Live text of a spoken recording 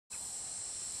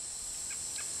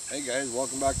Hey guys,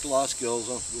 welcome back to Lost Skills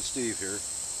with Steve here.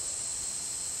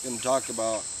 Going to talk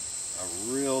about a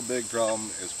real big problem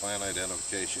is plant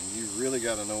identification. You really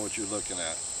got to know what you're looking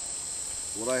at.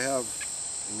 What I have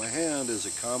in my hand is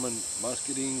a common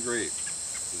Muscadine grape.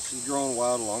 This is growing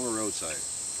wild along the roadside.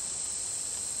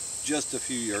 Just a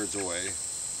few yards away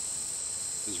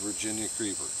is Virginia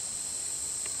creeper.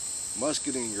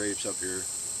 Muscadine grapes up here,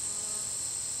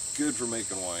 good for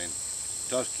making wine.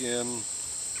 Tough skin,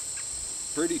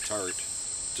 pretty tart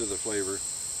to the flavor,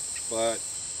 but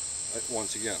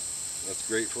once again, that's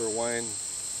great for a wine.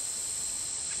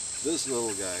 This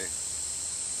little guy,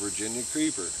 Virginia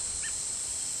creeper,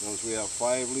 notice we have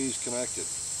 5 leaves connected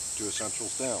to a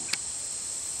central stem.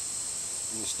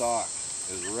 And the stalk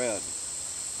is red.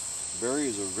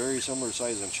 Berries are very similar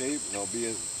size and shape, and they'll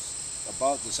be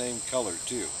about the same color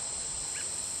too.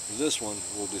 This one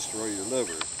will destroy your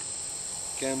liver.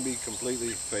 Can be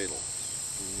completely fatal.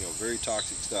 You know, very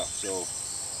toxic stuff. So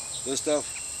this stuff,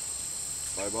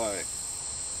 bye-bye.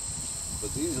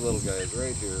 But these little guys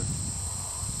right here,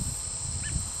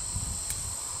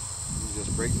 you just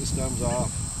break the stems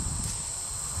off.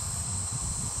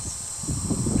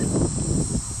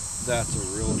 That's a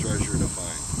real treasure to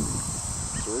find.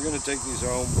 So we're going to take these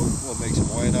home. We'll make some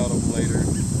wine out of them later,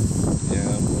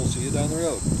 and we'll see you down the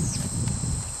road.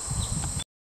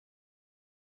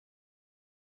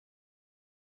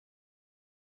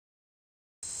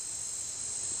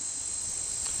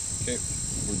 Okay,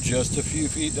 we're just a few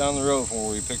feet down the road from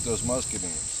where we picked those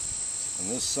muscadines. And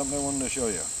this is something I wanted to show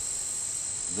you.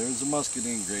 There's the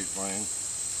Muscadine Grapevine.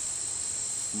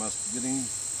 Muscadine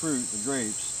fruit, the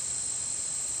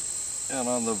grapes. And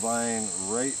on the vine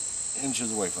right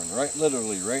inches away from it, right,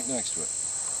 literally right next to it,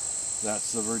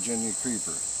 that's the Virginia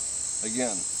creeper.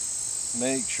 Again,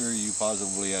 make sure you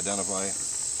positively identify.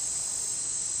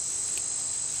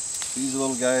 These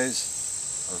little guys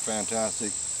are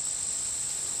fantastic.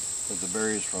 But the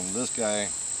berries from this guy,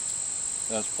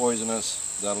 that's poisonous,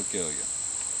 that'll kill you.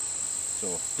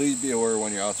 So please be aware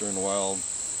when you're out there in the wild,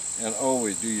 and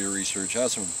always do your research.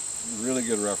 Have some really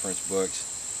good reference books.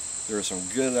 There are some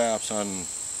good apps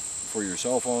for your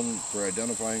cell phone for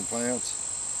identifying plants.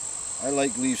 I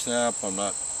like Leaf Snap. I'm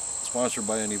not sponsored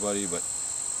by anybody, but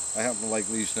I happen to like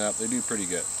Leaf Snap. They do pretty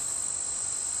good.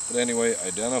 But anyway,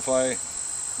 identify,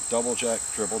 double check,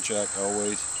 triple check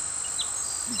always,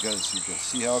 because you can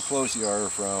see how close you are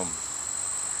from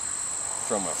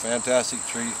a fantastic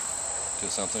treat to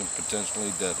something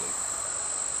potentially deadly.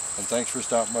 And thanks for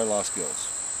stopping by Lost Skills.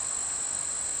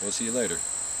 We'll see you later.